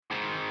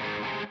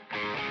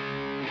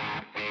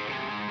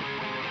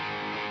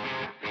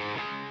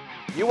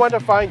You want to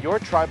find your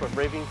tribe of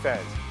raving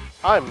fans.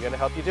 I'm going to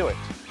help you do it.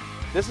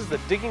 This is the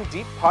Digging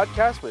Deep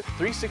podcast with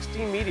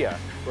 360 Media,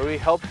 where we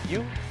help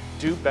you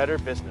do better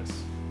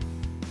business.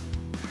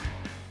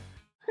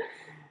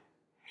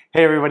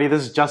 Hey everybody,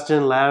 this is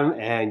Justin Lam,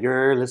 and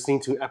you're listening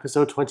to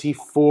episode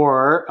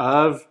 24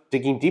 of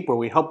Digging Deep, where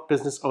we help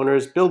business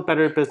owners build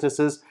better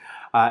businesses.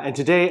 And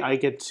today I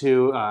get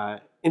to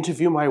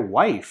interview my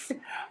wife.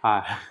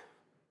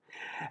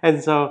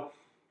 And so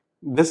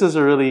this is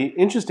a really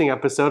interesting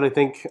episode. I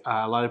think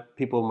a lot of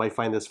people might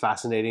find this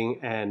fascinating,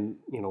 and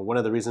one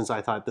of the reasons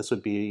I thought this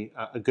would be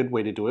a good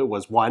way to do it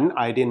was, one,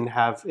 I didn't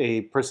have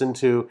a person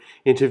to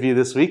interview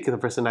this week. The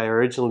person I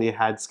originally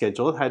had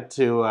scheduled had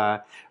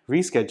to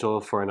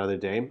reschedule for another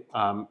day,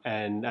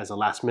 and as a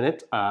last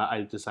minute,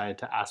 I decided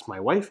to ask my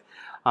wife.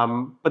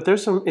 But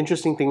there's some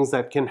interesting things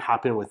that can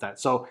happen with that.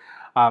 So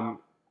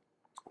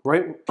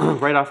right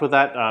off with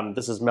that,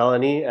 this is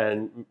Melanie,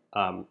 and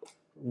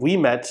we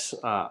met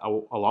a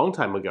long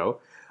time ago.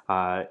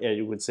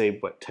 You would say,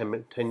 what,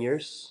 10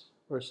 years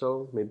or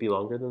so? Maybe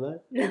longer than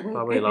that?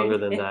 Probably longer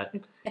than that.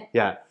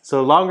 Yeah,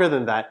 so longer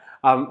than that.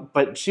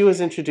 But she was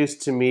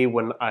introduced to me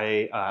when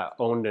I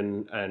owned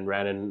and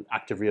ran an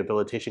active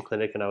rehabilitation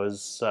clinic, and I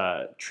was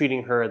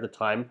treating her at the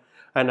time.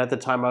 And at the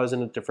time, I was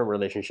in a different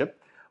relationship.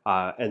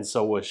 And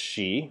so was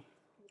she,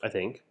 I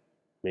think,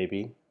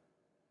 maybe.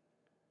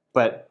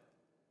 But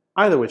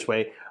either which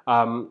way,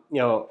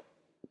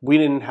 we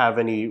didn't have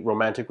any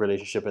romantic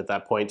relationship at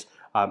that point.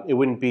 It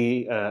wouldn't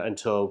be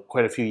until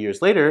quite a few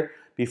years later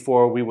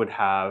before we would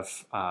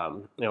have,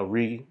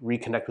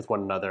 reconnect with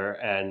one another,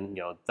 and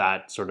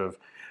that sort of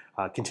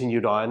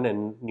continued on,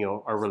 and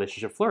our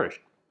relationship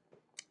flourished.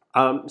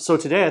 So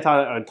today I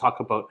thought I'd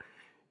talk about,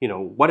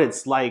 what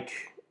it's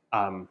like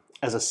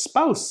as a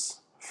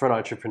spouse for an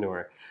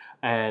entrepreneur,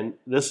 and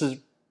this is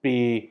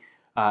be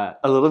a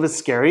little bit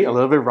scary, a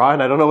little bit raw,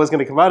 and I don't know what's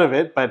going to come out of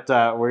it, but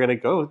we're going to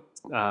go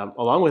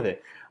along with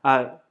it.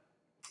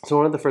 So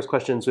one of the first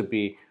questions would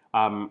be,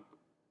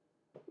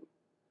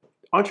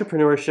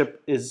 entrepreneurship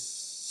is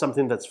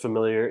something that's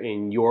familiar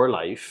in your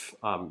life.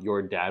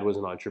 Your dad was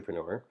an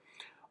entrepreneur.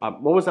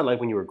 What was that like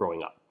when you were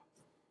growing up?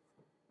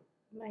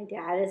 My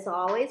dad is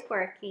always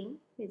working.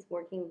 He's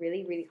working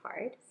really, really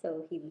hard.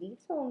 So he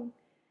leaves home.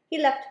 He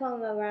left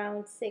home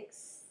around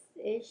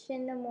 6-ish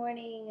in the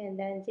morning and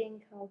then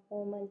didn't come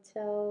home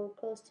until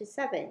close to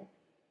 7.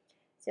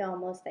 So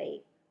almost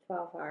like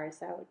 12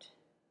 hours out.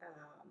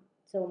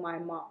 So my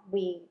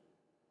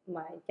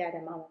dad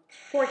and mom,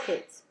 4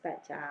 kids,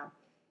 but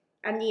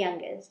I'm the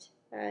youngest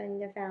in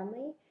the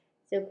family.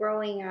 So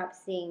growing up,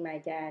 seeing my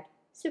dad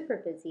super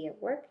busy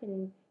at work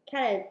and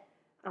kind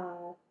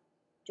of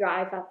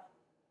drive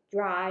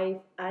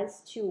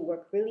us to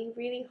work really,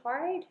 really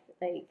hard,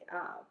 like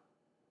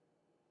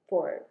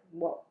for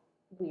what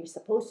we're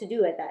supposed to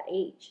do at that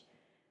age.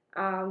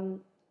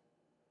 Um,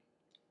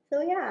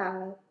 so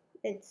yeah,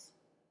 it's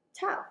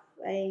tough.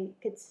 I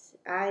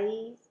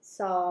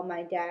saw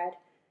my dad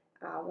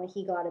when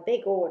he got a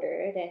big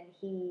order, then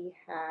he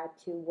had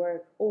to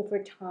work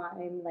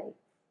overtime, like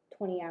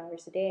 20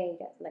 hours a day,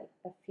 get like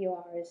a few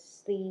hours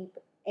sleep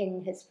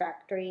in his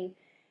factory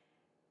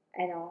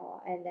and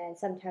all. And then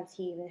sometimes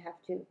he even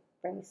have to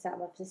bring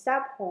some of the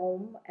stuff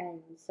home.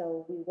 And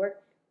so we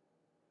work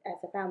as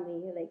a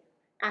family, like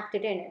after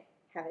dinner,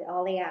 have it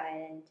all out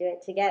and do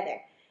it together.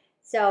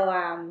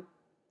 So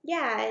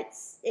yeah,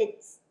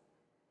 it's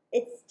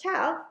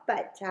tough,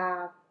 but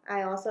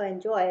I also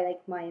enjoy,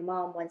 like my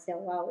mom once in a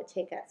while would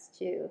take us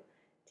to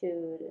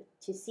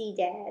see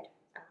dad,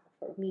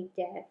 or meet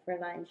dad for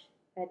lunch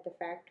at the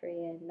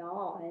factory and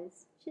all. And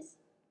it's just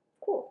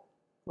cool,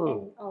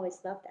 and always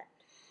love that.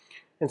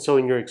 And so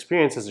in your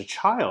experience as a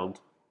child,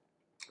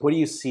 what do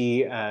you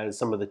see as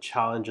some of the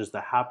challenges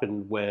that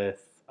happen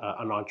with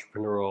an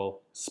entrepreneurial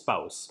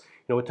spouse?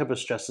 What type of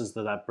stresses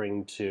does that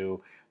bring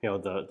to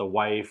the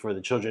wife or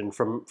the children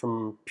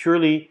from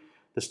purely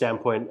the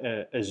standpoint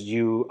as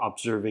you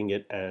observing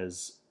it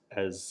as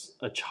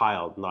a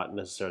child, not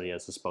necessarily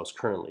as a spouse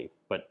currently,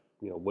 but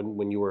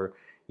when you were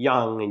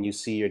young and you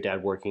see your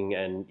dad working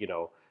and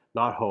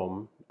not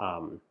home,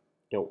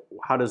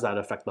 how does that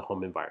affect the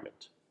home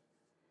environment?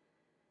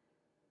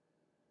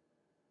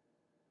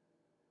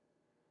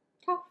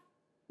 Tough.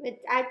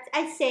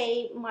 I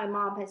say my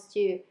mom has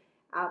to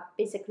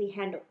basically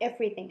handle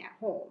everything at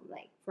home,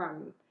 like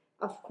from,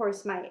 of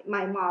course,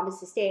 my mom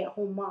is a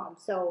stay-at-home mom,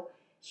 so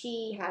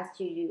she has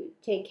to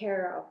take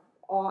care of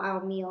all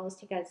our meals,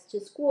 take us to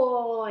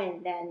school,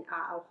 and then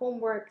our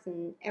homeworks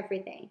and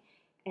everything.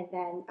 And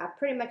then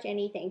pretty much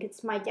anything.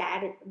 Because my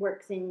dad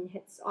worked in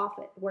his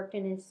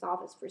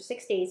office for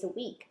 6 days a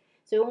week,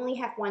 so we only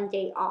have one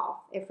day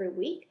off every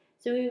week.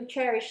 So we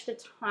cherish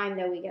the time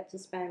that we get to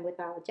spend with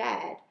our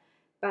dad.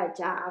 But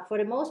for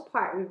the most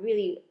part, we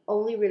really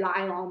only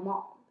rely on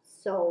mom.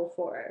 So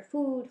for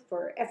food,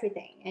 for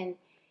everything,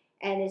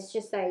 and it's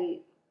just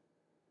like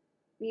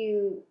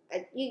you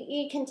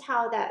can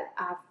tell that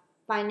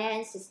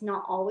finance is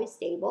not always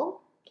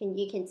stable.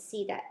 You can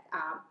see that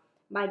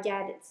my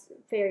dad is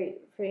very,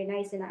 very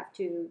nice enough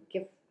to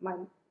give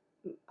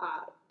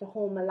the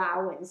home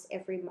allowance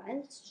every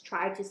month to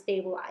try to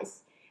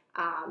stabilize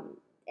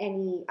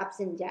any ups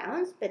and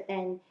downs. But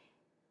then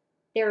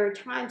there are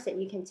times that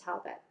you can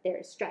tell that there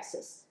are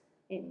stresses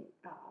in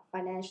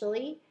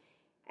financially,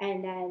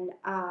 and then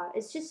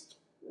it's just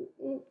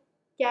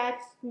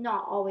dad's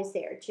not always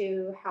there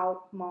to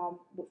help mom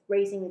with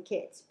raising the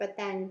kids. But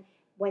then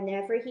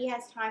whenever he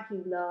has time, he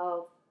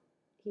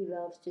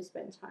loves to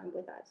spend time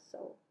with us.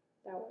 So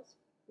that was,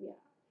 yeah,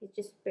 he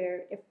just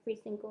spare every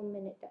single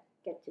minute that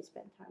get to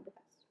spend time with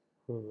us.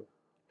 Mhm.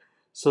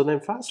 So then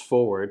fast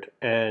forward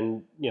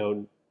and,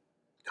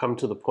 come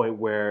to the point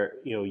where,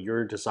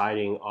 you're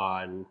deciding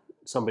on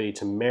somebody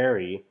to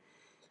marry,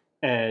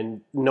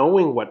 and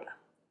knowing what,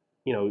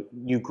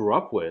 you grew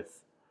up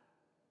with,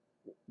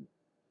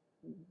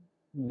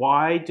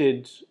 why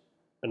did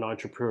an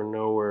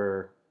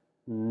entrepreneur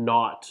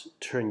not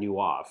turn you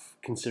off,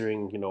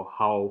 considering,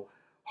 how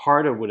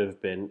hard it would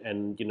have been,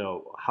 and,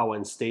 how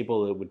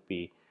unstable it would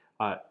be?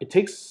 It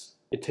takes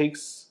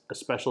a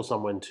special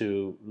someone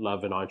to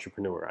love an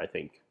entrepreneur, I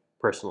think,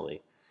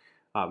 personally.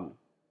 um,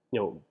 you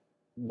know,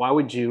 why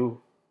would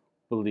you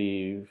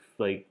believe,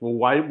 like, well,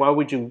 why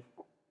would you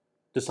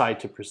decide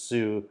to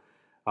pursue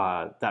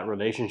that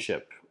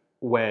relationship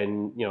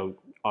when,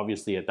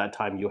 obviously at that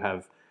time you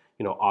have,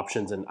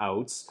 options and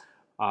outs,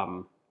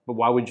 but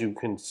why would you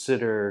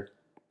consider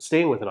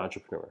staying with an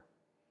entrepreneur?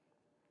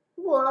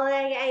 Well,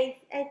 I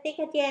think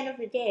at the end of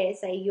the day,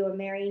 it's like you're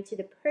marrying to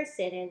the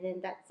person, and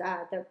then that's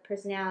the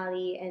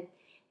personality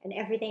and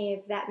everything.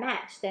 If that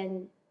match,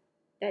 then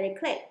that it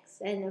clicks,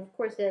 and of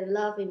course the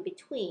love in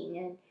between.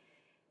 And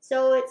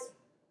so it's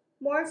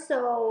more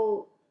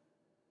so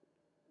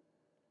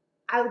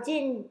I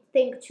didn't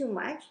think too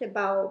much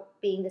about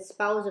being the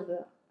spouse of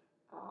a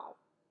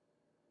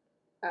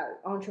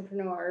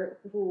entrepreneur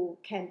who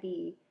can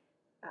be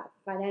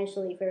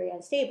financially very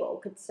unstable.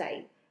 Could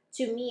say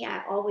to me,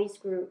 I always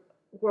grew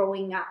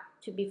growing up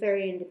to be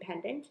very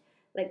independent.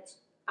 Like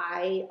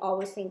I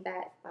always think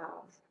that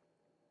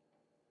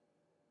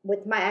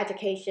with my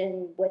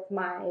education, with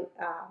my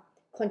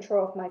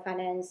control of my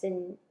finance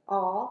and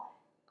all,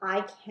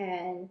 I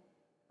can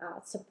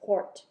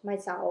support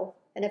myself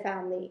and a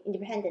family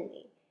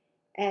independently.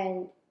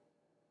 And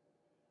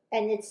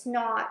it's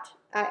not.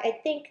 I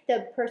think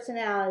the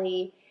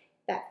personality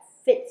that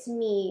fits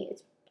me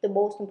is the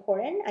most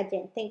important. I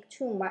didn't think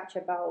too much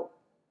about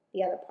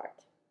the other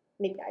part.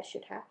 Maybe I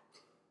should have.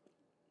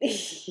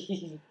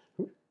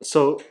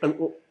 So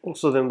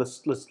then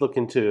let's look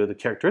into the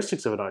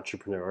characteristics of an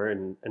entrepreneur,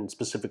 and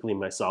specifically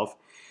myself.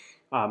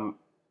 um,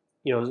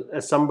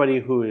 as somebody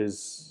who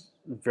is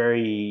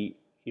very,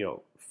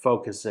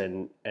 focused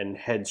and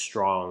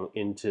headstrong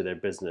into their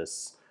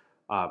business,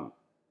 um,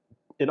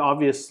 it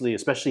obviously,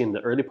 especially in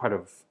the early part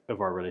of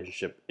our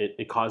relationship,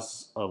 it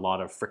caused a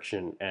lot of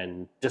friction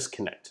and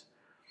disconnect.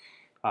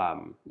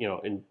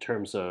 In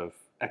terms of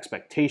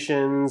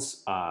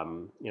expectations,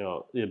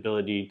 the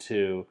ability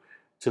to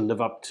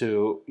live up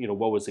to,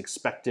 what was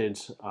expected,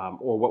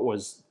 or what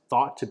was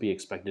thought to be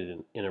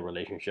expected in a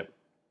relationship.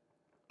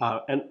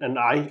 And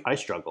I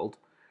struggled.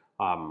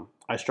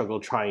 I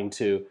struggled trying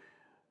to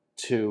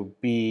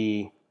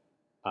be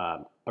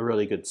a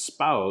really good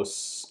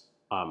spouse,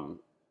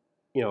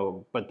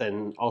 but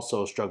then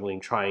also struggling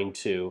trying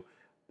to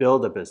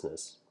build a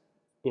business,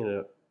 you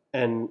know,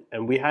 and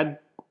we had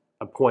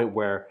a point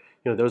where,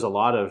 there was a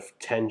lot of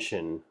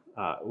tension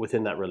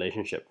within that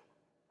relationship.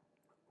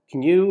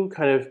 Can you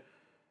kind of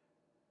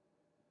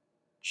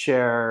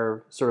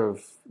share sort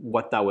of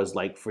what that was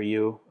like for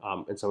you,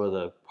 and some of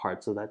the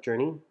parts of that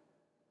journey?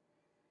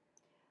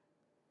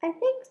 I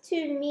think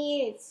to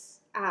me, it's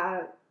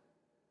I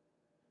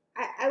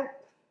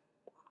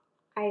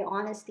I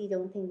honestly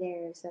don't think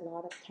there's a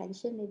lot of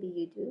tension. Maybe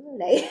you do,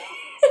 like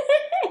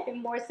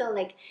more so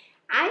like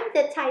I'm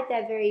the type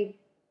that very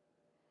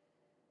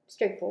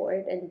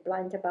straightforward and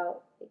blunt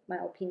about like, my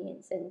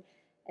opinions, and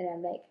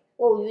I'm like,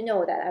 oh, you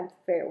know that I'm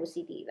very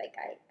OCD. Like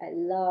I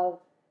love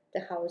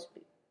the house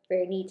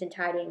very neat and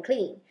tidy and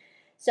clean.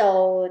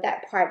 So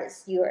that part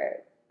is you're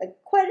like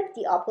quite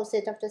the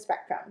opposite of the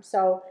spectrum.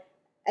 So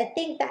I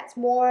think that's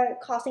more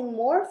causing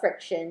more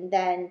friction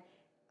than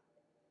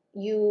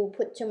you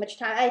put too much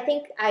time. I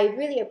think I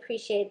really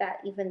appreciate that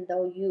even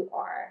though you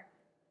are,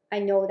 I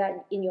know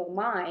that in your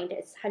mind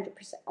it's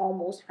 100%,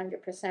 almost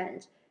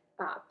 100%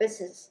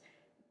 business,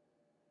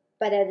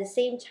 but at the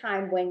same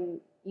time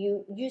when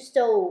you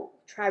still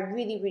try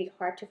really really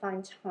hard to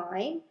find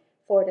time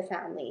for the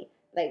family,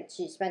 like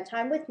to spend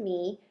time with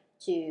me,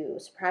 to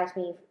surprise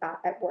me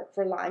at work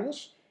for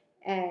lunch,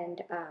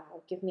 and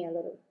give me a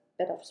little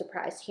bit of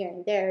surprise here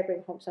and there,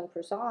 bring home some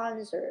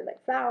croissants or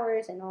like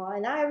flowers and all,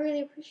 and I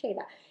really appreciate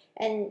that.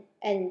 And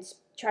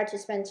try to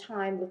spend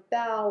time with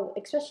Belle,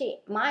 especially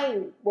my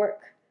work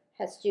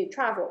has to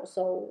travel,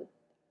 so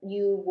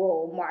you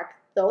will mark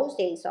those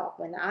days off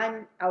when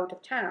I'm out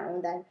of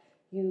town, then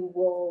you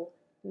will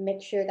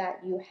make sure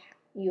that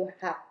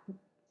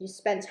you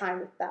spend time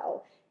with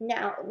Belle.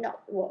 Now, no,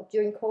 well,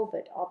 during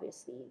COVID,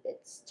 obviously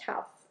it's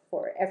tough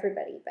for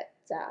everybody, but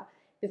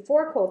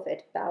before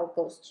COVID, Belle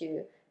goes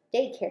to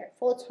daycare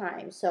full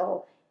time.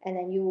 So and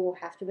then you will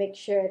have to make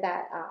sure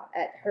that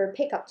at her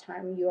pickup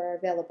time you are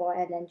available,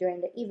 and then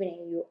during the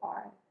evening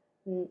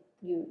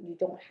you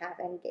don't have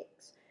any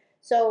gigs.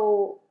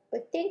 So I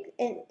think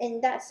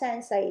in that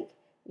sense, like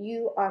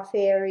you are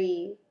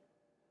very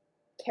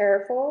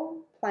careful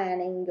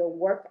planning your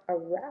work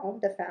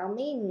around the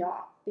family,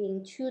 not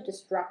being too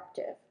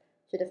disruptive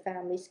to the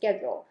family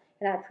schedule.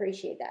 And I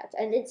appreciate that.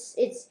 And it's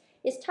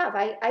tough.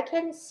 I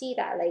can see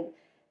that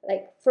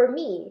like for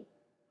me,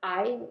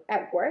 I'm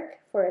at work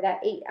for that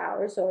 8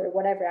 hours or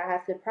whatever. I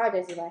have the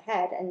projects in my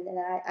head, and then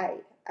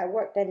I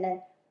worked, and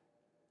then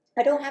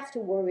I don't have to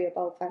worry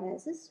about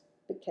finances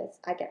because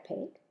I get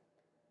paid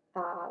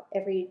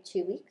every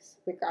 2 weeks,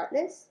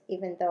 regardless.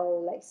 Even though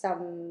like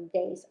some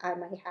days I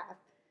might have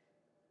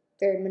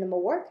very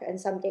minimal work, and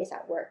some days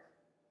I work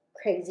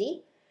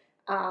crazy.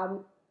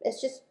 It's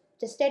just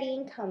the steady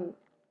income.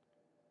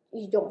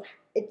 You don't.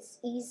 It's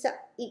easy.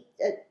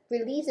 It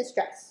relieves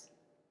stress,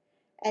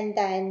 and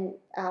then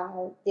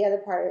the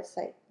other part is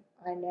like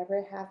I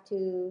never have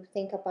to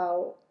think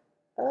about,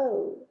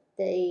 oh,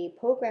 the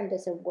program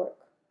doesn't work.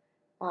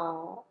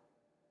 Uh,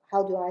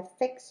 how do I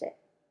fix it?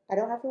 I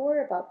don't have to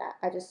worry about that.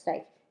 I just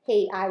like,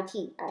 hey,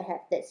 IT, I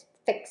have this,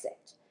 fix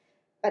it.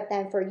 But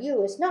then for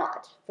you, it's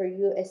not. For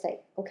you, it's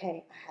like,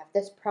 okay, I have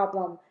this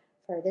problem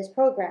for this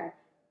program.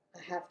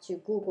 I have to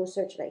Google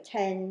search like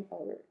 10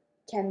 or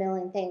 10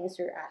 million things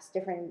or ask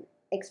different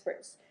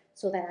experts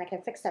so then I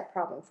can fix that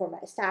problem for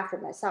my staff or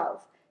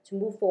myself to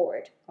move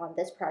forward on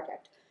this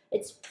project.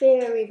 It's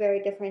very,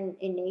 very different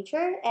in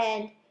nature.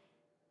 And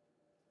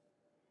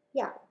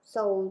yeah,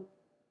 so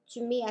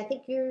to me, I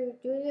think you're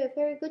doing a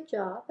very good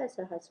job as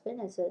a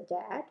husband, as a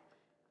dad,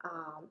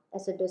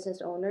 as a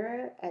business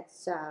owner,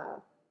 as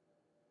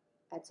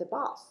a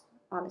boss.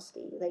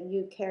 Honestly, like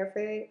you care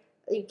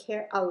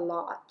a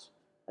lot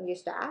of your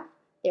staff,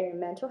 their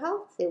mental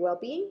health, their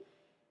well-being,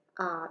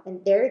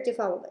 and their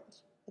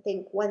development. I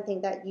think one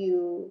thing that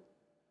you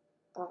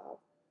uh,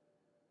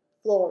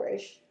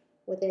 flourish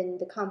within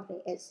the company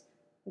is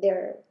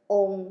their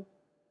own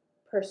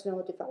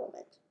personal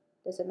development.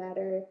 Doesn't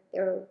matter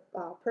their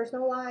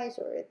personal wise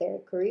or their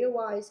career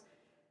wise,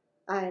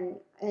 and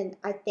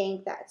I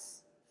think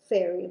that's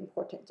very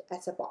important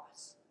as a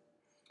boss.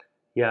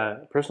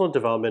 Yeah, personal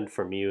development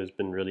for me has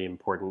been really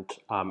important.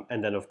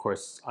 And then, of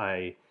course,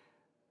 I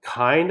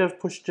kind of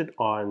pushed it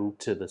on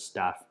to the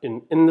staff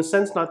in the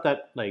sense not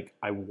that like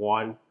I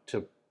want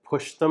to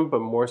push them,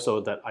 but more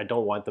so that I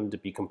don't want them to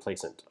be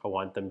complacent. I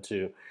want them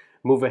to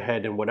move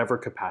ahead in whatever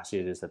capacity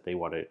it is that they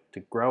want to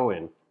grow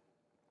in.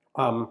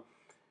 Um,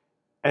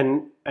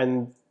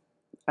 and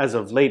as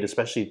of late,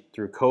 especially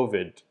through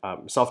COVID,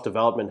 self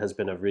development has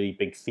been a really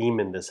big theme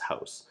in this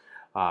house.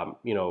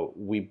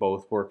 We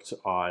both worked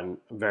on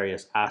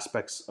various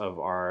aspects of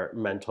our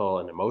mental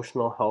and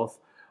emotional health,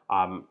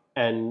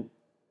 and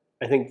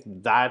I think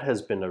that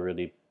has been a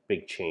really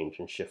big change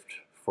and shift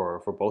for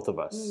both of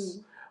us.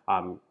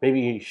 Mm.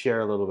 Maybe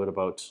share a little bit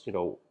about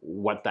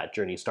what that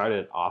journey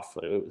started off.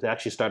 It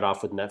actually started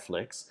off with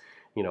Netflix.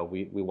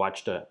 We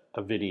watched a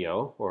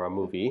video or a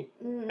movie,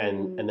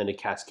 and Mm. then it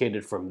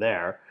cascaded from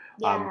there.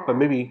 But Yeah.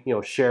 maybe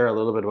share a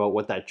little bit about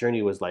what that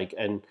journey was like,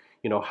 and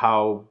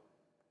how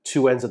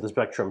two ends of the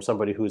spectrum,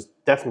 somebody who's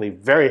definitely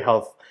very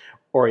health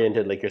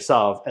oriented like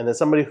yourself, and then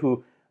somebody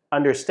who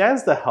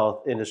understands the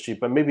health industry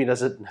but maybe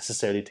doesn't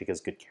necessarily take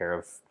as good care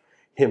of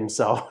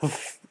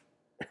himself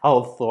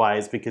health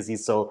wise because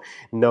he's so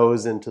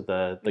nose into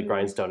the Mm.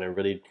 grindstone and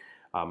really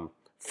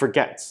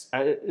forgets.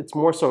 It's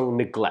more so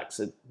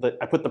neglects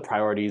I put the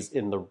priorities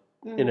in a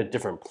Mm.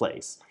 different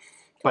place.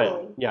 But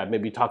Totally. yeah,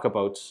 maybe talk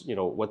about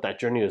what that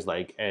journey is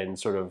like, and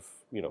sort of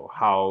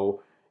how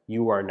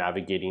you are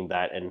navigating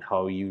that, and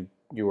how you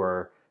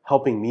are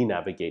helping me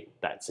navigate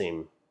that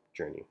same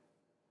journey.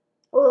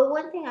 Well,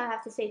 one thing I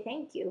have to say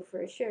thank you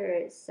for sure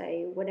is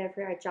say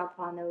whenever I jump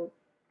on a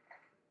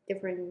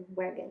different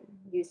wagon,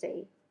 you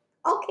say,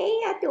 "Okay,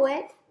 I do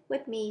it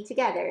with me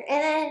together,"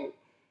 and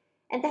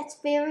that's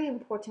very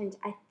important,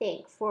 I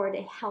think, for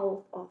the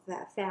health of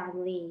a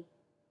family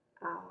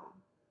uh,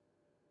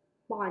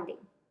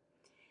 bonding.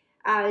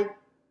 Uh,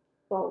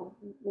 well,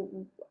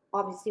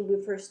 obviously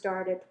we first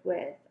started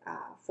with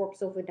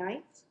forks over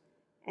knives,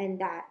 and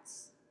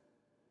that's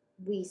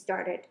we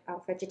started a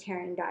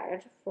vegetarian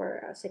diet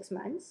for 6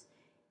 months,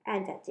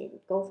 and that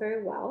didn't go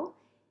very well.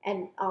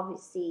 And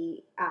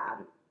obviously,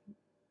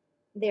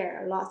 there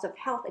are lots of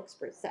health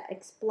experts that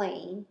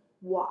explain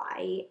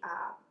why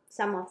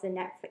some of the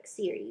Netflix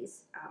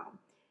series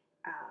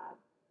uh,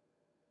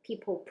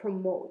 people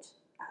promote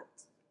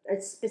a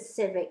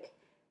specific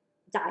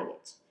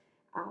diet,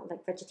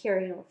 like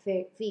vegetarian or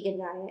vegan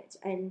diet,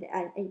 and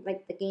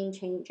like the Game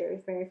Changer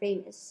is very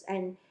famous,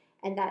 and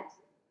that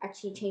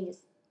actually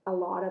changes a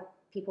lot of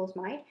people's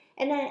mind.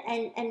 And then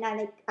and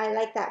I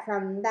like that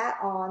from that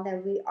on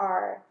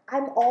that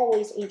I'm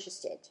always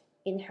interested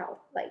in health.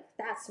 Like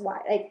that's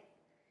why like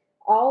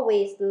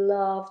always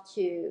love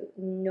to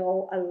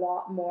know a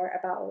lot more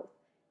about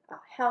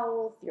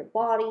health, your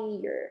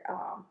body,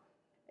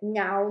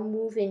 now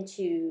move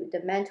into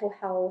the mental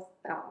health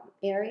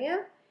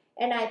area,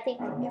 and I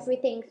think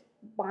everything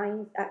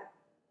binds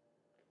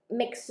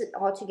mix it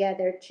all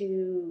together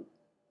to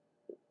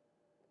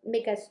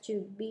make us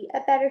to be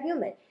a better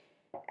human.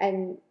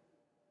 and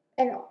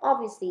and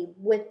obviously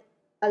with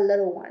a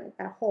little one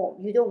at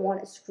home, you don't want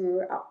to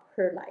screw up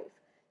her life,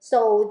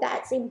 so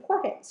that's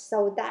important.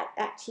 So that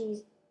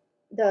actually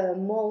the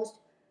most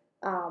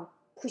um,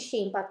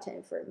 pushing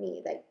button for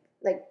me,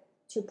 like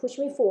to push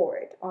me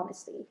forward,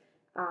 honestly,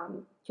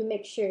 to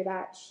make sure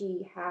that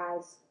she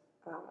has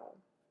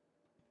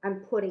I'm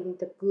putting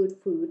the good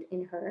food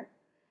in her.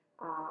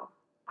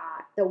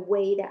 The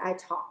way that I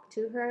talk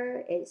to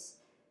her is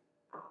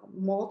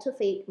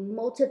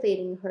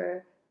motivating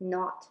her,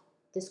 not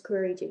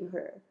discouraging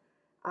her.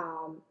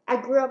 I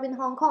grew up in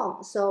Hong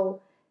Kong,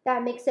 so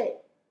that makes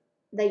it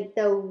like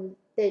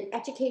the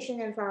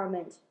education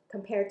environment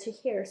compared to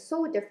here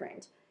so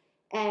different,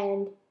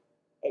 and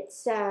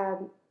it's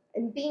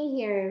and being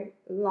here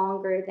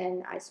longer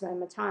than I spent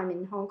my time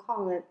in Hong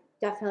Kong, it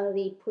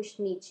definitely pushed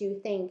me to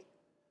think,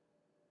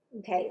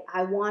 okay,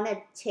 I want to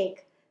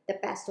take the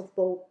best of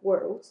both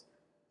worlds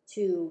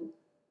to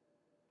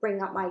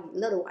bring up my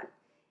little one.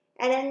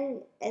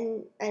 And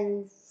then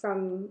and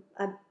from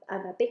I'm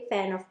a big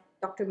fan of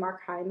Dr.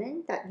 Mark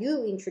Hyman that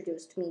you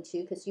introduced me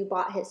to because you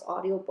bought his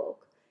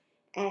audiobook.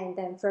 And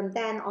then from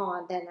then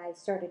on, then I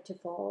started to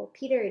follow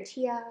Peter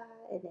Attia,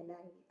 and then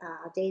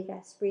Dave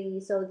Asprey.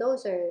 So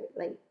those are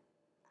like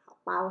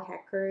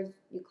biohackers,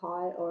 you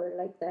call it, or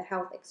like the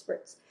health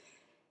experts.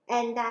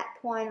 And that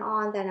point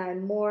on, then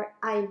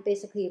I'm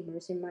basically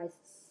immersing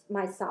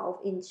myself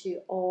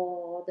into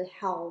all the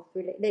health,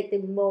 like the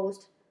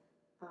most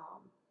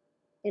um,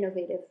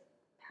 innovative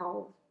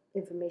health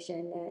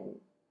information and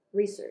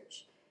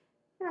research.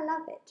 And I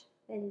love it.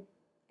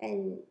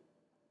 And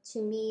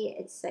to me,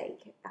 it's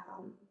like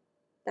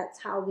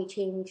that's how we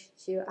changed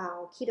to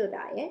our keto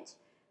diet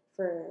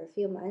for a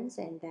few months,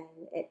 and then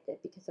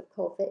because of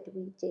COVID,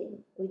 we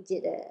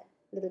did a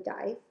little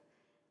dive,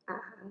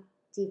 uh,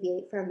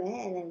 deviate from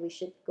it, and then we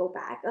should go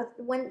back.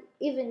 When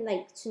even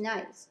like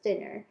tonight's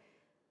dinner,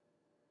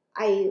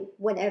 I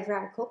whenever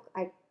I cook,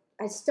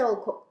 I still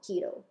cook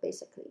keto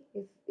basically.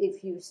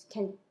 If you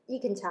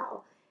can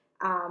tell,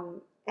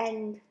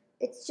 and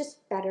it's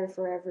just better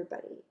for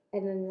everybody.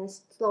 And then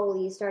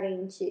slowly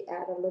starting to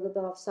add a little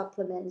bit of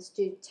supplements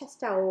to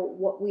test out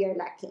what we are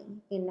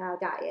lacking in our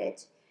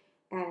diet,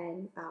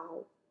 and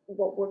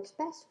what works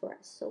best for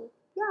us. So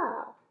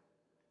yeah.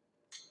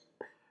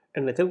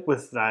 And I think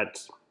with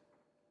that,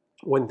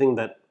 one thing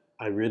that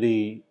I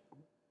really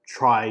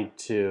try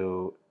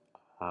to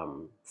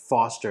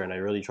foster and I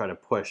really try to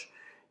push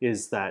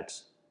is that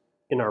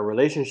in our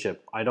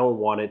relationship, I don't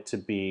want it to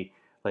be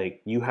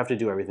like you have to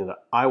do everything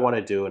that I want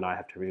to do and I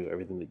have to do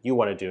everything that you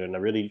want to do. And I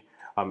really,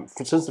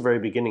 since the very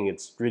beginning,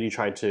 it's really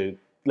tried to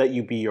let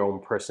you be your own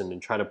person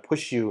and try to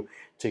push you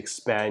to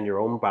expand your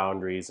own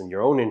boundaries and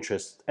your own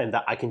interests, and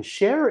that I can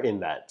share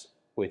in that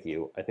with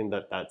you. I think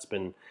that that's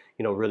been,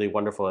 really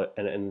wonderful.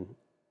 And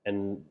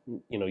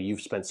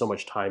you've spent so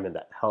much time in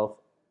that health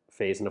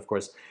phase, and of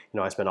course,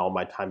 I spent all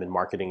my time in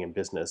marketing and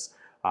business.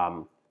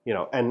 And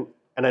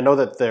I know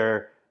that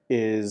there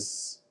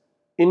is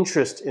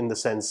interest in the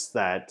sense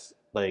that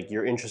like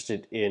you're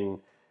interested in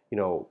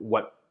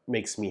what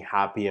makes me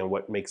happy and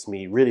what makes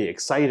me really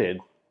excited,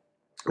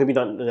 maybe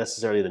not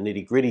necessarily the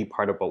nitty gritty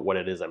part about what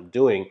it is I'm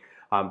doing,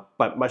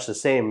 but much the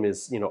same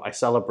is I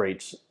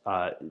celebrate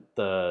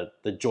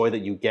the joy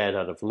that you get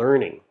out of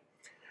learning.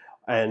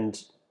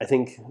 And I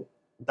think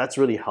that's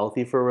really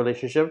healthy for a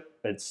relationship.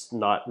 It's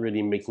not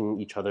really making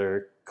each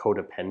other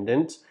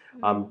codependent,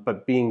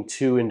 but being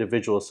two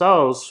individual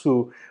selves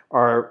who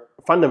are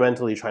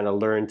fundamentally trying to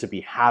learn to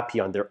be happy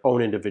on their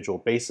own individual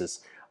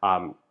basis,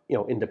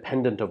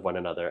 independent of one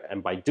another.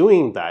 And by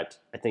doing that,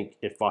 I think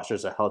it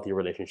fosters a healthy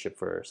relationship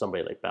for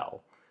somebody like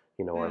Belle,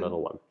 our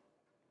little one.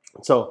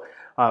 So,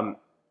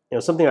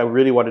 something I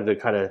really wanted to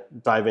kind of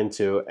dive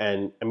into,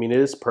 and I mean, it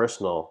is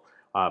personal,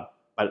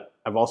 but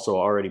I've also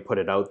already put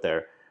it out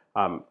there.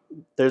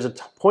 There's a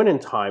point in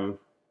time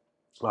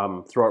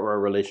throughout our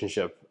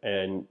relationship,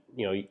 and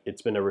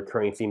it's been a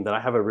recurring theme that I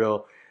have a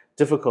real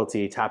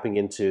difficulty tapping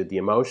into the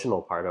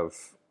emotional part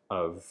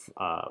of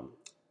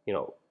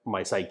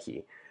my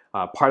psyche.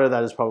 Part of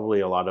that is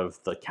probably a lot of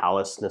the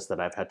callousness that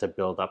I've had to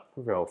build up,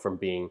 from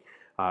being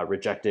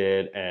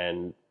rejected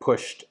and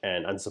pushed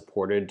and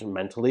unsupported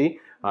mentally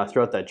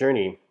throughout that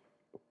journey.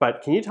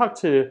 But can you talk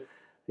to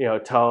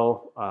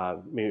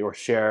tell maybe or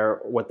share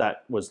what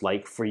that was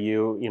like for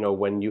you,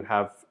 when you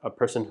have a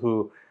person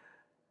who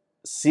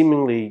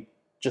seemingly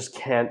just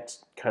can't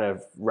kind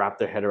of wrap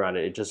their head around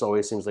it. It just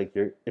always seems like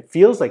it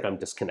feels like I'm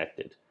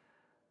disconnected.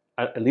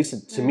 At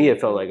least to me,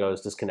 it felt like I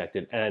was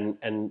disconnected. And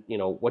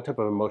what type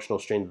of emotional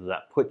strain did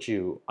that put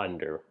you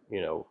under,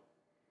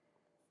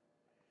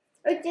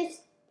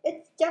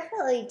 It's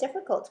definitely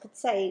difficult to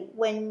say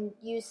when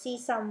you see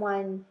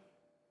someone.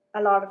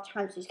 A lot of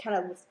times you kind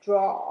of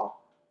withdraw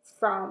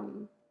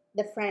from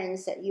the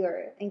friends that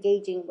you're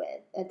engaging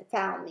with and the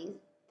family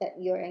that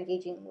you're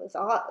engaging with,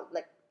 all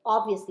like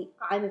obviously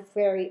I'm a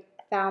very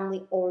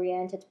family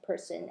oriented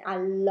person. I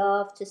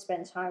love to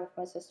spend time with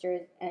my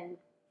sisters and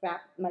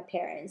my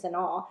parents and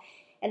all.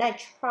 And I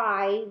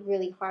try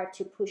really hard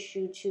to push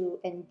you to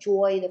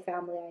enjoy the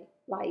family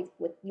life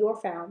with your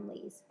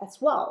families as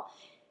well.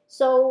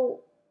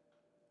 So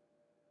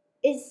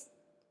is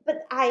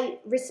but I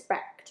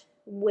respect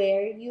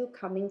where you're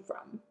coming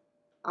from.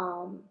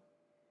 Um,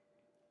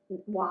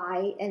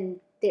 why and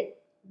there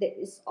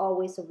is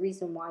always a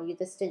reason why you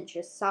distance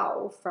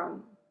yourself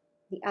from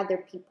the other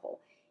people.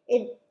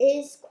 It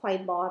is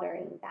quite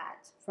bothering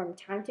that from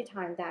time to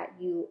time that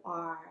you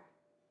are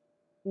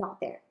not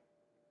there.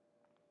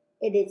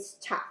 It is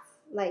tough.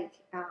 Like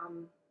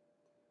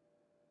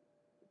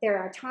there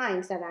are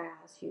times that I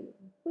ask you,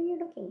 who are you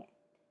looking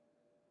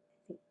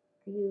at?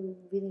 Are you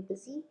really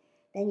busy?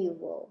 Then you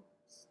will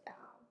uh,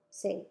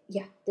 say,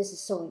 yeah, this is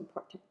so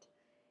important.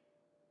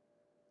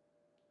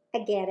 I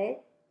get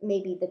it.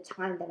 Maybe the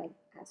time that I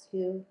asked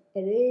you,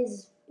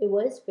 it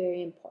was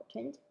very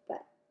important,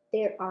 but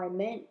there were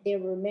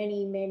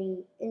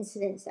many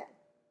incidents that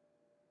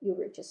you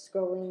were just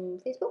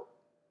scrolling Facebook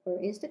or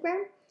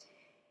Instagram.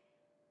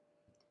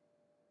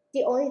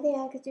 The only thing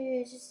I could do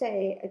is just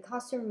say a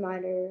constant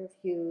reminder of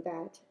you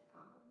that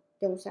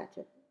don't set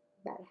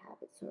bad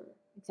habits or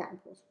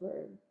examples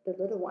for the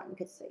little one.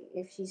 Because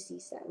if she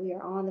sees that we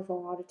are on the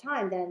phone all the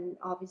time, then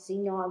obviously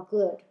not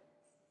good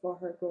for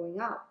her growing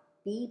up.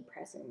 Be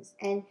present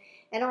and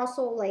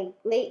also like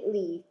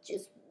lately,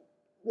 just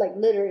like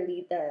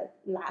literally the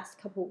last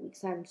couple of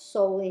weeks, I'm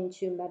so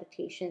into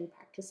meditation,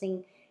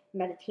 practicing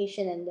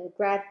meditation and the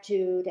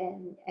gratitude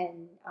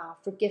and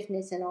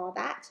forgiveness and all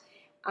that.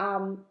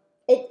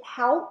 It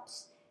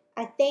helps.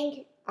 I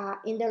think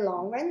in the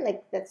long run,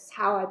 like that's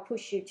how I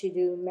push you to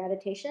do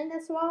meditation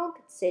as well.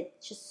 Because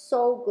it's just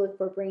so good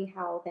for brain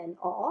health and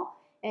all,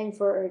 and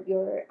for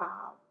your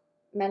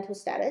mental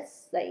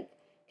status. Like,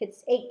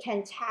 because it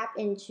can tap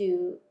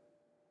into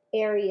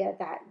area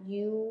that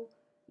your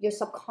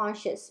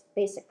subconscious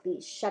basically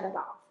shut it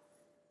off.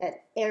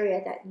 That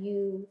area that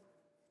you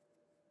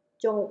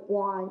don't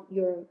want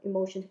your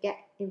emotion to get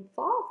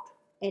involved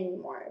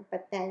anymore.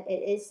 But then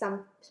it is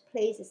some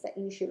places that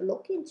you should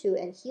look into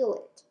and heal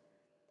it.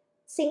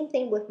 Same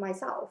thing with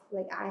myself.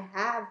 Like I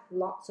have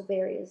lots of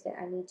areas that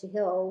I need to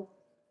heal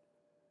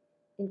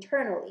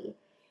internally.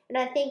 And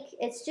I think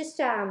it's just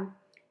like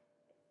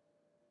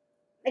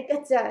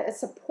it's a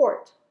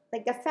support.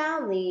 Like a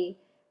family,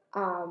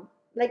 um,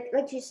 like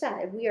you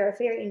said, we are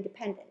very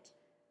independent.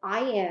 I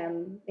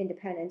am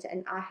independent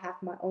and I have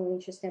my own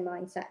interest and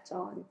mindset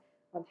on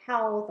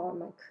health, on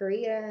my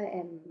career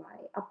and my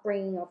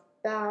upbringing of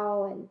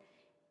Bell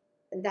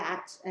and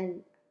that.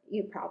 And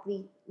you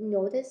probably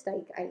noticed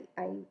like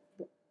I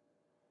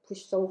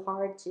push so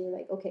hard to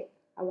like, okay,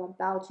 I want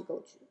Belle to go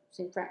to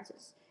St.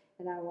 Francis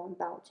and I want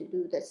Belle to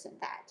do this and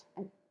that.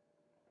 And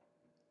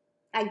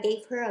I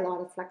gave her a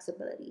lot of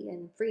flexibility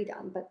and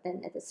freedom, but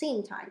then at the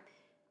same time,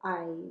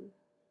 I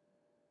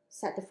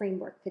set the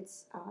framework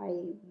because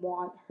I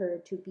want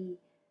her to be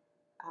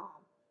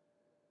um,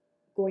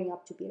 growing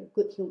up to be a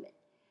good human.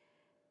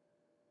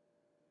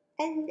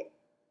 And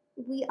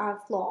we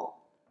are flawed,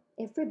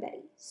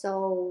 everybody.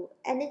 So,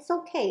 and it's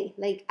okay.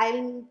 Like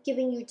I'm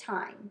giving you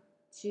time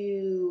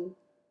to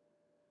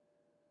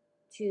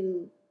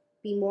to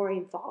be more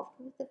involved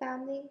with the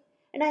family.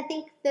 And I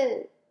think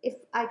that if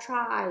I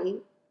try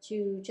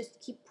to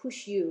just keep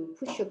push your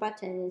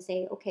button and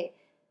say, okay,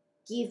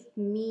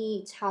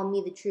 tell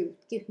me the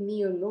truth, give me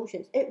your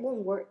emotions, it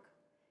won't work.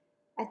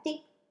 I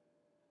think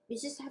you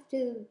just have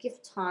to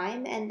give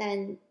time and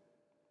then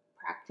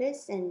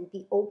practice and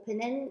be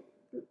open. And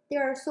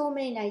there are so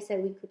many nights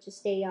that we could just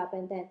stay up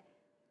and then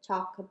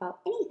talk about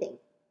anything,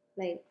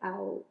 like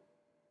our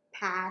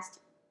past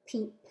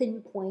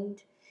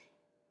pinpoint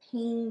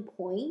pain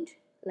point,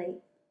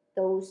 like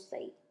those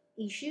like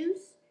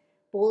issues,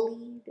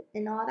 bullied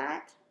and all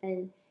that.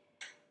 And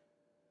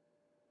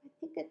I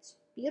think it's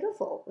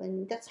beautiful,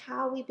 and that's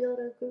how we build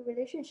a good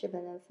relationship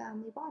and a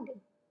family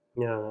bonding.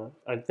 Yeah,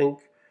 I think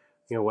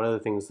one of the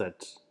things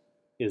that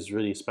is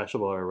really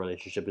special about our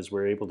relationship is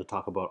we're able to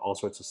talk about all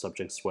sorts of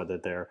subjects, whether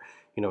they're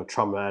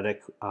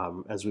traumatic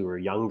as we were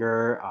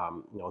younger,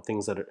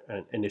 things that are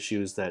and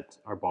issues that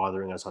are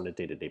bothering us on a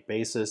day to day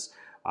basis,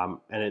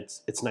 and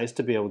it's nice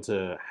to be able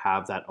to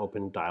have that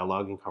open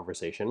dialogue and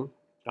conversation,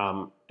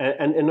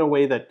 and in a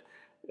way that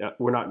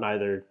we're not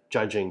neither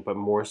judging but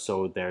more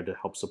so there to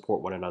help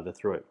support one another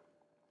through it.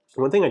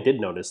 One thing I did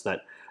notice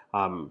that,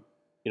 um,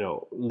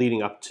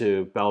 leading up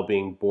to Belle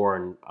being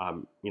born,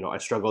 I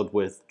struggled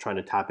with trying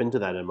to tap into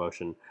that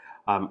emotion,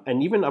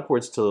 and even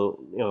upwards till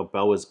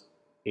Belle was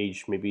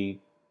age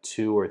maybe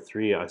 2 or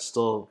 3, I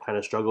still kind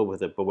of struggled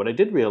with it. But what I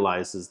did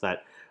realize is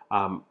that,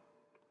 um,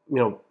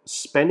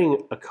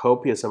 spending a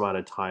copious amount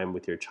of time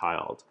with your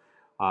child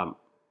um,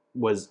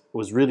 was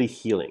really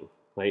healing,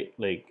 right?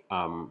 Like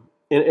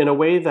in a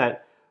way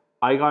that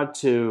I got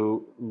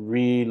to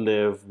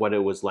relive what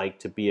it was like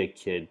to be a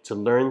kid, to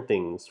learn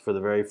things for the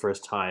very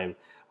first time,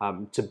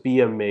 to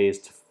be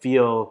amazed, to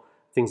feel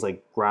things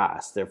like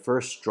grass, their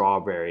first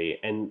strawberry,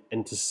 and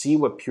to see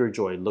what pure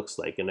joy looks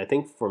like. And I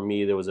think for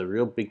me, there was a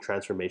real big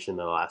transformation in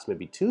the last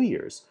maybe 2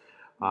 years.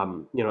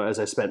 As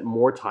I spent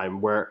more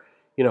time where,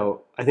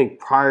 I think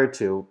prior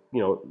to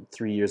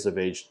 3 years of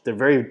age, they're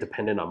very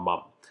dependent on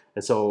mom,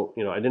 and so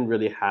I didn't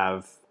really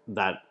have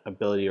that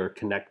ability or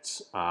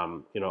connect.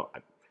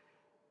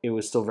 It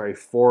was still very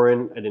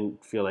foreign. I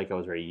didn't feel like I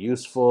was very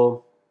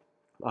useful.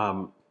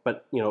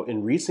 But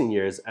in recent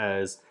years,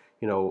 as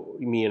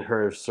me and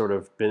her have sort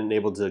of been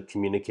able to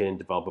communicate and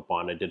develop a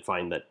bond, I did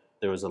find that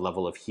there was a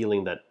level of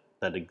healing that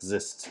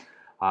exists,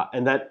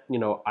 and that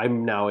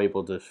I'm now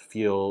able to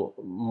feel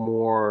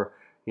more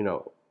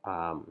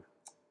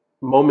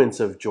moments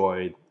of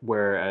joy,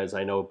 whereas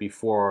I know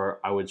before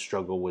I would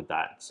struggle with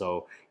that.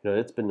 So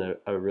it's been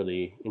a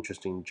really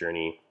interesting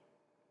journey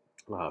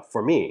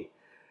for me.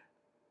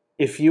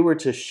 If you were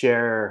to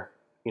share,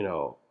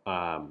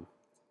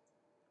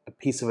 a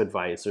piece of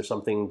advice or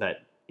something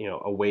that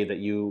a way that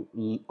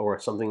or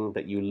something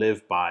that you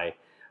live by,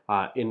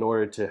 in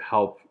order to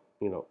help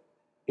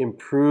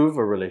improve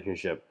a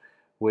relationship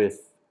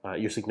with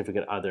your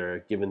significant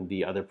other, given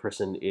the other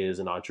person is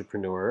an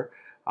entrepreneur,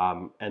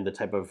 and the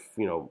type of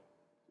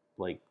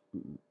like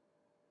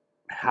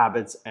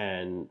habits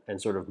and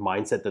sort of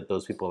mindset that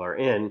those people are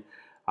in,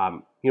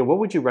 what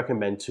would you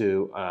recommend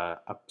to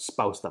a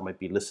spouse that might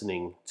be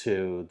listening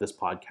to this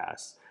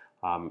podcast,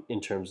 in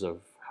terms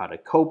of how to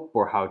cope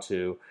or how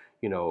to,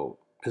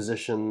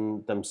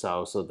 position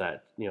themselves so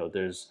that,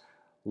 there's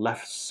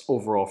less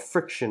overall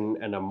friction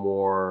and a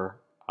more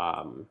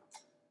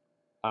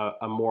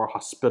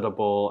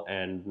hospitable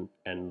and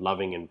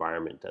loving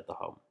environment at the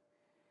home?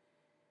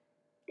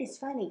 It's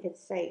funny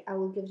because I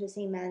will give the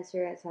same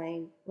answer as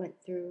I went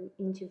through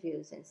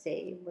interviews and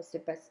say what's the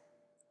best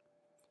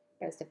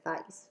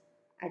advice.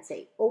 I'd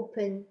say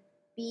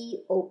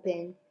be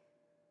open,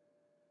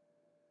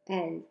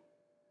 and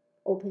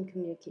open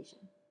communication.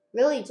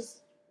 Really,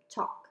 just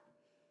talk.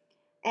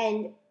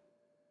 And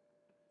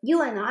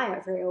you and I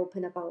are very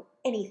open about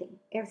anything,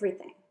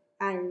 everything,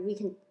 and we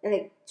can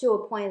to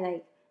a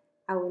point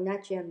I will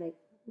nudge you. I'm like,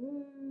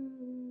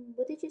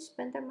 what did you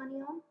spend that money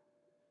on?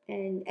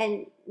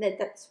 And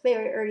that's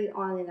very early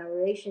on in our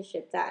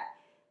relationship that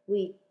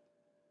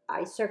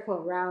I circle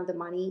around the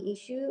money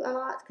issue a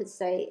lot because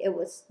say it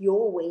was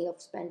your way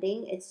of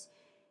spending. It's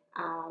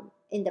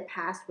in the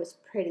past was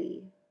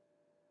pretty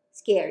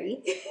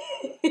scary.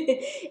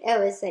 It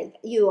was like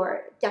you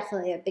are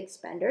definitely a big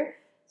spender.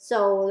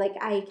 So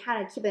I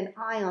kind of keep an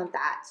eye on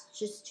that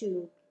just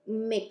to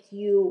make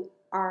you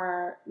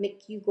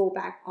go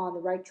back on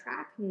the right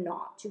track,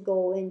 not to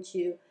go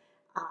into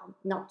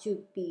not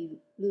to be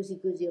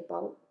loosey goosey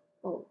about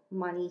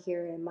money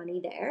here and money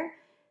there.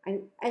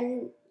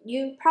 And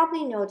you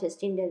probably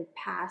noticed in the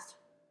past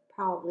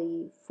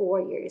probably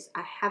 4 years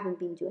I haven't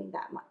been doing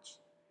that much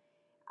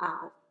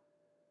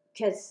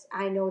because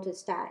I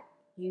noticed that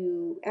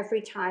you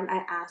every time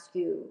I ask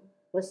you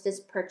what's this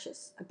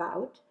purchase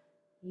about,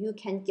 you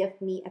can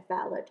give me a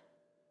valid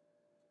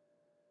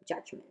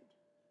judgment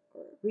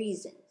or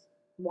reasons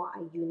why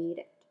you need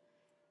it,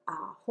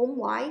 home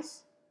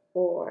wise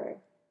or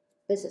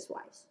business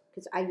wise.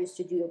 Because I used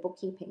to do your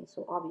bookkeeping,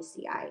 so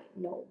obviously I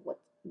know what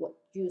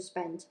you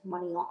spend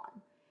money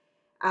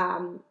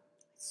on.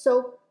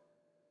 So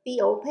be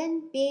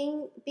open,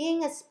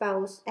 being a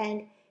spouse,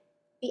 and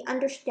be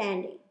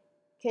understanding,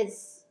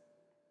 because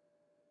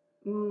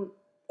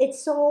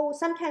it's so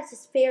sometimes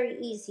it's very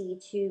easy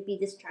to be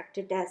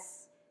distracted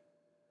as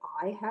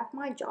I have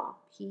my job,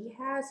 he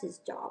has his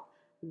job.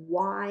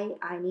 Why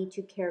I need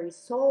to carry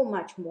so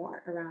much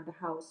more around the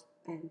house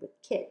and with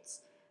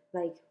kids?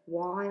 Like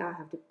why I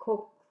have to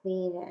cook,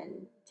 clean,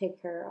 and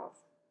take care of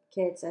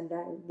kids, and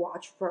then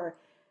watch for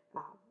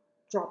uh,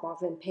 drop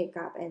off and pick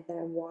up, and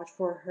then watch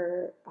for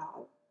her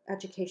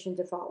education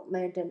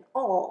development and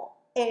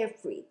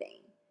everything.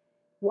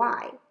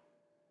 Why?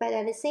 But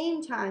at the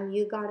same time,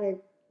 you gotta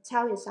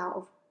tell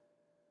yourself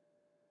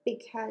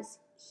because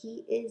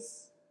he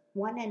is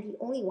one and the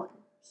only one.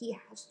 He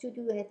has to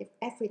do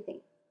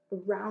everything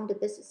around the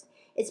business.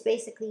 It's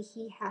basically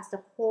he has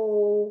the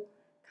whole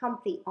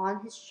company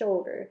on his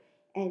shoulder,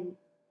 and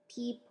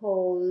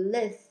people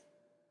live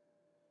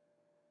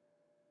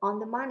on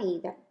the money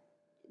that,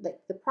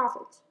 like the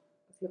profit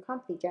of your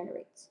company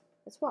generates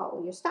as well,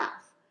 or your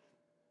staff.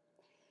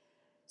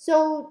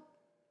 So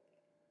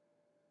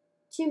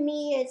to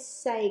me,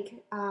 it's like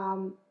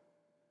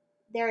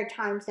there are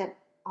times that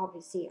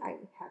obviously I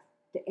have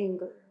the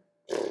anger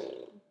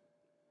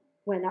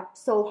went up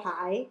so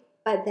high,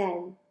 but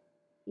then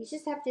you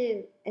just have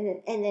to,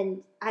 and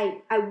then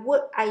I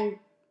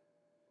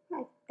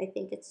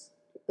think it's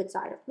a good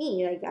side of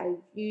me. Like I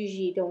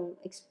usually don't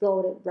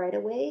explode it right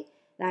away,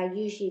 and I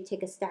usually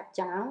take a step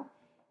down,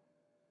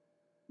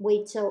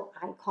 wait till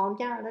I calm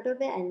down a little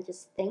bit, and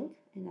just think,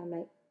 and I'm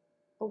like,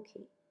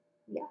 okay,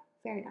 yeah,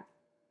 fair enough.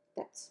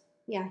 That's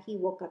yeah. He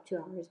woke up 2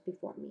 hours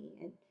before me,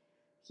 and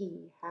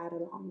he had a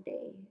long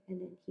day, and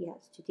then he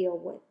has to deal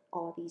with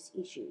all these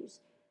issues.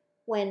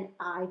 When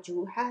I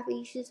do have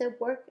issues at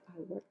work,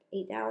 I work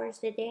 8 hours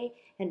a day,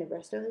 and the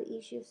rest of the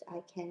issues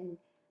I can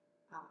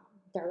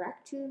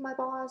direct to my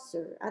boss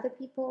or other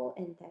people,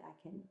 and then I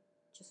can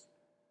just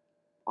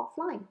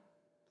offline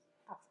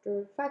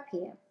after 5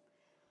 p.m.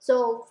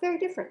 So very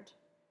different.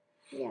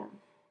 Yeah.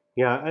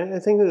 Yeah, I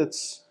think that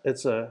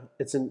it's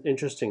an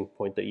interesting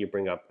point that you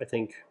bring up. I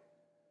think,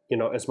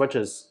 as much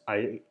as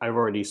I've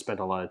already spent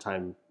a lot of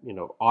time,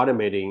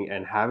 automating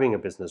and having a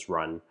business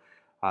run,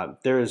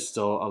 there is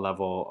still a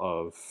level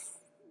of,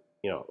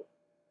 you know,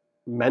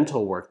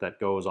 mental work that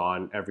goes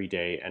on every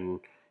day.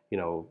 And, you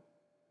know,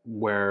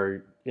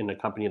 where in a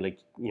company like,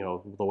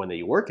 the one that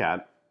you work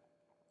at,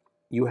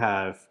 you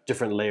have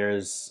different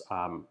layers,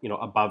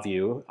 above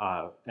you,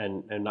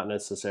 and not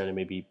necessarily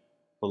maybe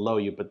below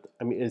you, but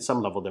I mean, at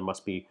some level, there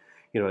must be,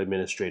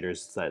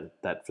 administrators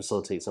that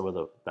facilitate some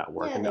of that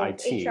work Yeah, in they the have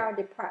IT. HR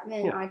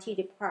department, Yeah, IT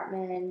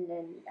department,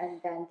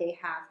 and then they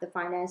have the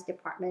finance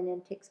department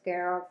and takes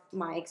care of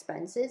my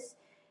expenses.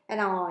 And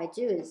all I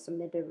do is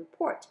submit a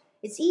report.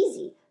 It's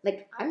easy.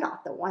 Like I'm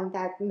not the one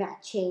that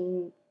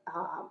matching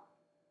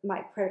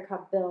my credit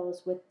card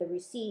bills with the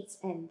receipts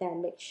and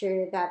then make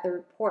sure that the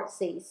report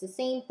says the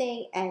same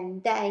thing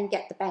and then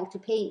get the bank to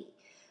pay me.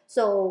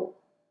 So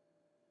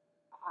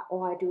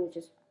all I do is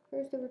just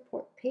here's the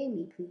report, pay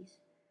me please.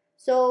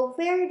 So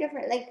very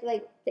different. Like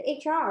the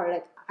HR,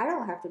 like I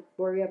don't have to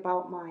worry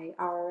about my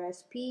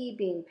RSP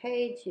being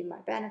paid to my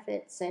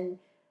benefits, and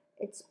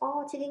it's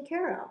all taken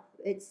care of.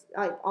 It's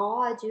like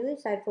all I do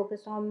is I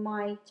focus on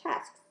my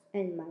tasks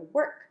and my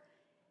work,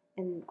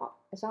 and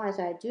as long as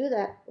I do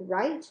that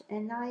right,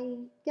 and I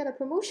get a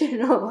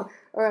promotion or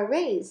a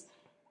raise,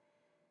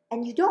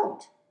 and you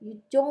don't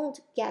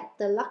get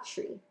the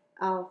luxury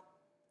of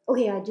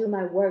okay, I do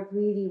my work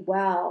really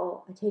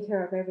well, I take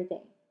care of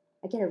everything,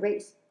 I get a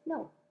raise.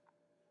 No,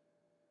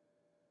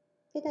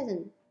 it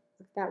doesn't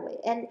work that way.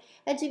 And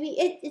to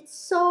me, it's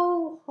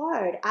so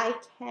hard. I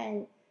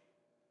can.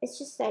 It's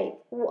just like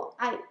well,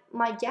 I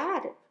my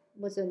dad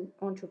was an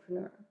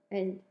entrepreneur,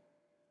 and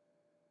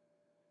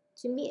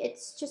to me,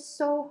 it's just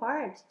so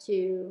hard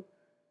to.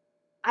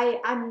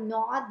 I'm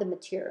not the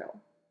material.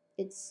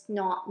 It's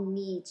not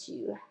me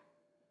to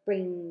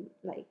bring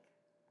like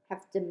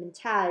have the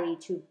mentality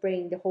to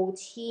bring the whole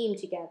team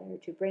together,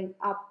 to bring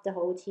up the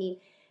whole team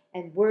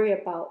and worry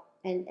about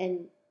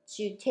and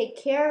to take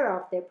care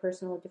of their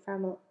personal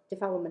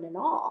development and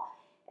all,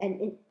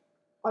 and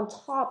on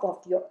top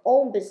of your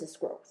own business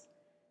growth.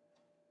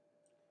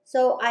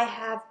 So I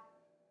have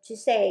to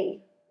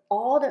say,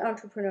 all the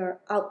entrepreneur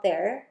out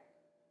there,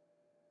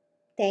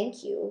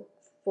 thank you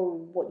for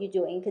what you're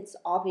doing, because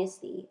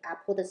obviously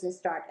Apple doesn't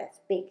start as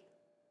big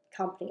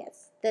company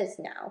as this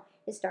now.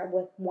 It started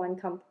with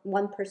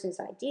one person's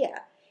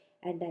idea,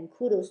 and then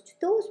kudos to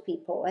those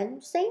people.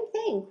 And same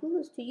thing,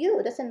 kudos to you.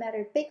 It doesn't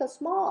matter big or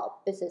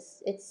small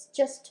business. It's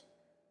just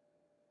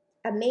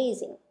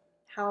amazing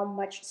how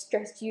much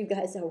stress you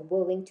guys are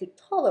willing to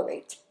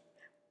tolerate.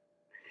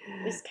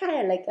 It's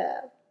kind of like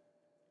a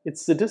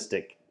it's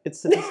sadistic. It's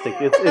sadistic.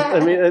 I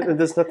mean,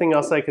 there's nothing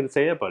else I could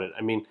say about it.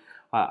 I mean,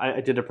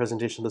 I did a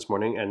presentation this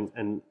morning,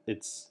 and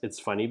it's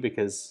funny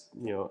because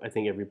I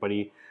think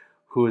everybody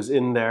who is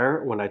in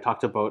there, when I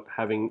talked about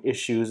having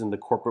issues in the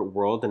corporate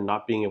world and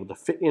not being able to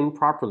fit in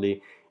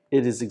properly,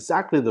 it is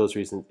exactly those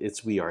reasons.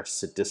 It's we are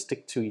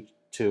sadistic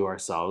to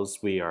ourselves.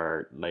 We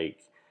are like,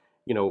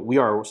 we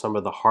are some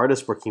of the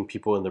hardest working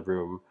people in the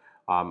room.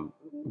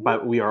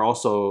 But we are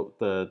also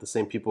the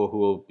same people who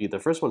will be the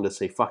first one to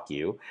say fuck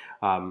you.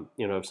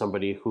 If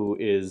somebody who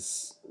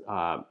is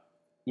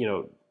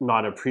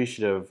not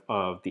appreciative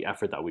of the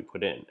effort that we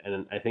put in,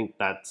 and I think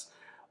that's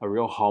a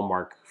real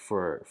hallmark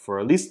for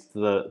at least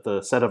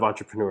the set of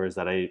entrepreneurs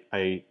that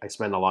I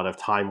spend a lot of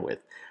time with.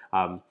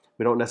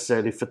 We don't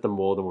necessarily fit the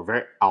mold, and we're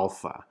very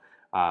alpha.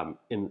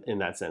 In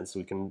that sense,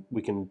 we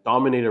can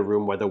dominate a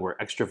room whether we're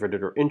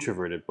extroverted or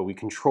introverted, but we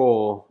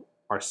control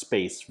our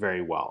space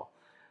very well.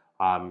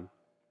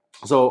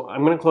 So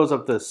I'm going to close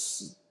up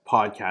this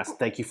podcast.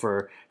 Thank you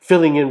for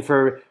filling in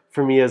for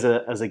me as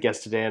a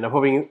guest today, and I'm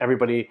hoping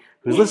everybody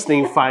who's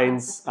listening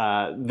finds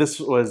this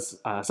was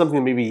something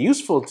that may be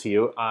useful to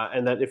you,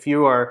 and that if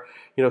you are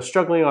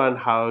struggling on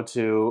how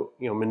to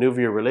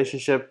maneuver your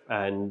relationship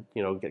and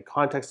get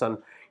context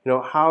on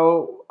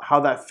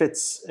how that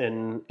fits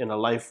in a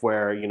life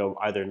where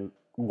either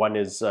one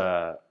is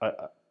a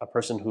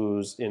person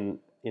who's in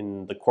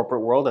the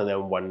corporate world, and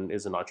then one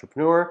is an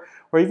entrepreneur,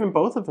 or even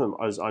both of them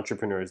as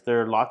entrepreneurs.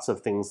 There are lots of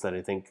things that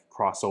I think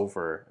cross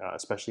over,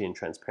 especially in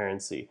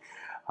transparency,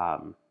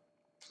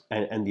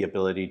 and the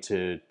ability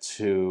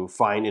to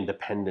find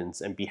independence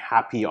and be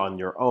happy on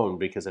your own.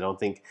 Because I don't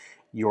think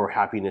your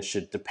happiness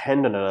should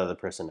depend on another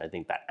person. I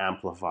think that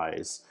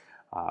amplifies,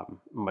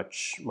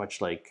 much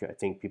like I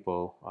think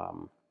people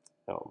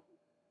you know,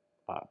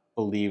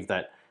 believe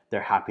that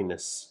their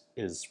happiness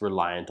is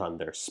reliant on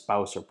their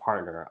spouse or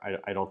partner.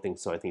 I don't think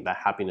so. I think that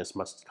happiness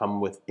must come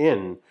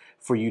within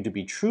for you to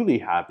be truly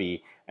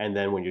happy. And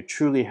then when you're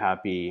truly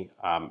happy,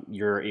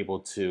 you're able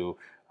to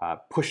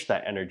push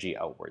that energy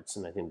outwards.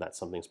 And I think that's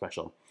something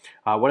special.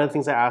 One of the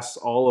things I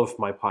ask all of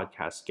my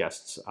podcast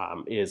guests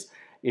is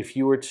if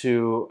you were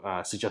to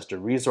suggest a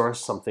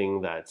resource,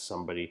 something that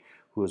somebody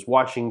who is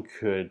watching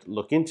could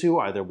look into,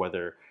 either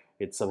whether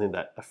it's something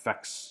that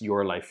affects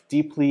your life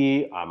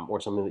deeply or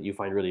something that you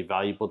find really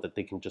valuable that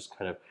they can just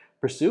kind of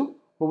pursue,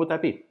 what would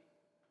that be?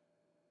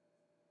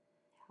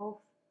 Health.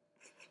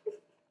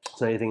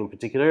 So anything in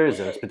particular? Is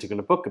there a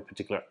particular book, a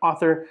particular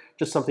author,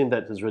 just something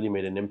that has really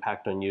made an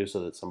impact on you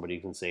so that somebody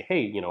can say,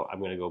 hey, I'm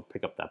going to go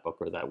pick up that book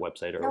or that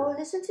website? No,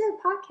 listen to the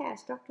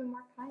podcast, Dr.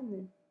 Mark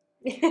Hyman.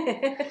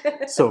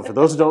 So for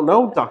those who don't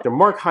know, Dr.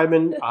 Mark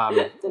Hyman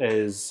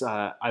is,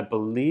 I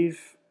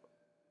believe,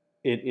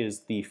 it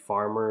is the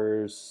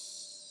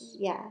Farmers.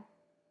 Yeah.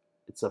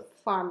 It's a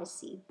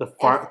pharmacy. The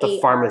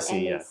pharmacy,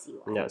 yeah.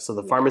 Yeah. So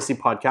the pharmacy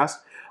podcast.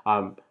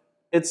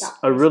 It's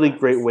a really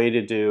great way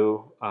to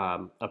do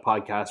a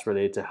podcast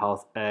related to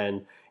health.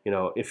 And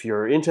if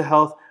you're into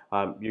health,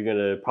 you're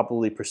gonna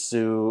probably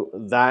pursue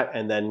that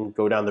and then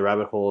go down the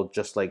rabbit hole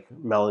just like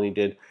Melanie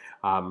did.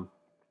 And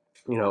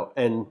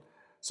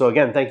so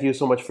again, thank you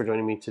so much for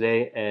joining me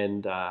today.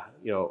 And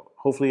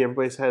hopefully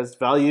everybody has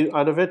value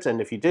out of it. And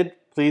if you did,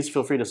 please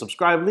feel free to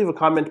subscribe, leave a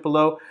comment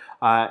below,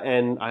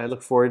 and I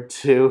look forward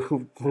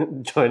to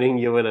joining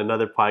you in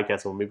another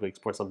podcast. We'll maybe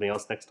explore something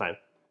else next time.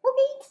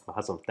 Okay.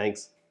 Awesome.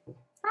 Thanks.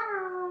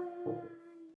 Bye.